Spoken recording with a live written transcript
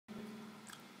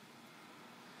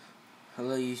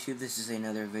Hello YouTube, this is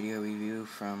another video review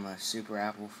from Super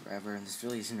Apple Forever, and this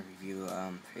really isn't a review,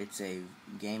 it's a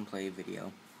gameplay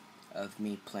video of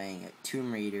me playing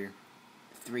Tomb Raider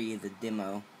 3, the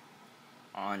demo,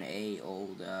 on a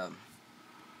old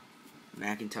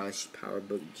Macintosh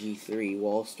PowerBook G3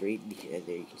 Wallstert.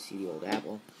 There you can see the old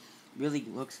Apple. Really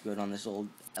looks good on this old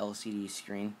LCD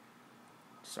screen.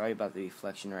 Sorry about the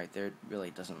reflection right there, it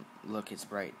really doesn't look as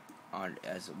bright on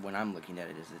as when I'm looking at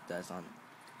it as it does on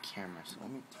camera, so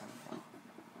let me turn it on.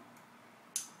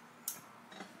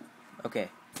 Okay,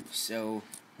 so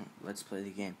let's play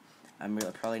the game. I'm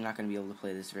probably not going to be able to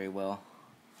play this very well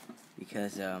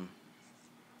because I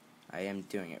am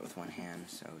doing it with one hand,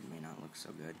 so it may not look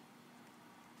so good.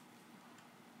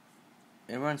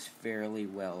 It runs fairly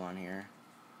well on here.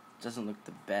 It doesn't look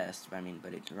the best, but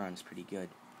it runs pretty good.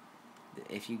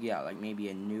 If you get like maybe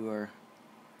a newer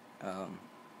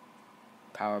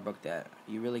PowerBook that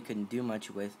you really couldn't do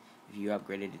much with, if you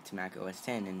upgraded it to Mac OS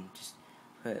 10 and just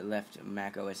left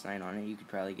Mac OS 9 on it, you could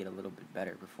probably get a little bit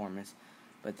better performance.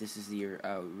 But this is the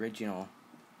original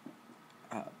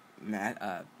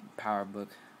PowerBook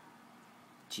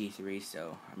G3,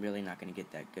 so I'm really not going to get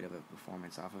that good of a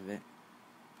performance off of it.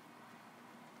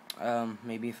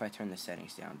 Maybe if I turn the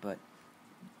settings down, but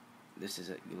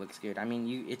it looks good.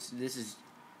 This is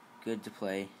good to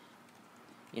play.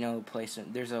 You know,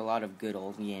 there's a lot of good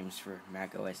old games for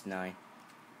Mac OS 9.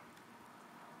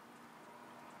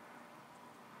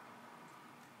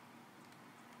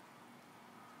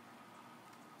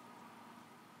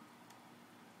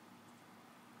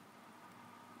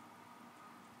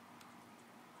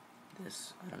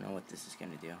 I don't know what this is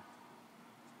gonna do.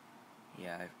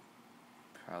 Yeah, I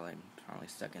probably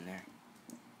stuck in there.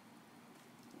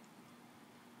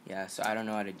 Yeah, so I don't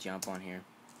know how to jump on here.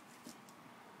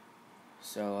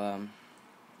 So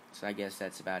I guess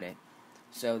that's about it.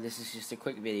 So this is just a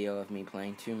quick video of me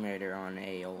playing Tomb Raider on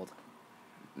a old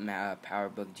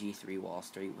PowerBook G3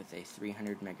 Wallstert with a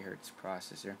 300 MHz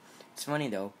processor. It's funny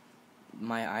though,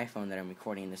 my iPhone that I'm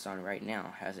recording this on right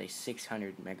now has a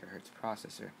 600 MHz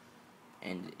processor,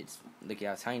 and look at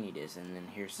how tiny it is. And then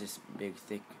here's this big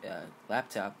thick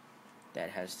laptop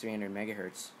that has 300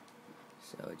 MHz.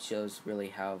 So it shows really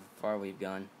how far we've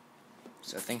gone.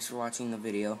 So thanks for watching the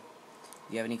video.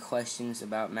 If you have any questions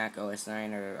about Mac OS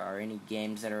 9 or any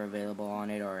games that are available on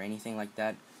it or anything like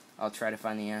that, I'll try to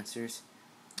find the answers.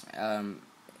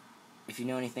 If you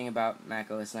know anything about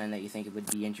Mac OS 9 that you think it would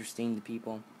be interesting to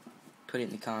people, put it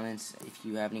in the comments. If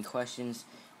you have any questions,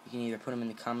 you can either put them in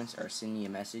the comments or send me a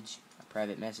message, a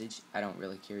private message. I don't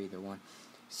really care either one.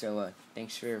 So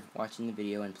thanks for watching the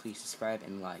video, and please subscribe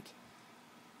and like.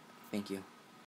 Thank you.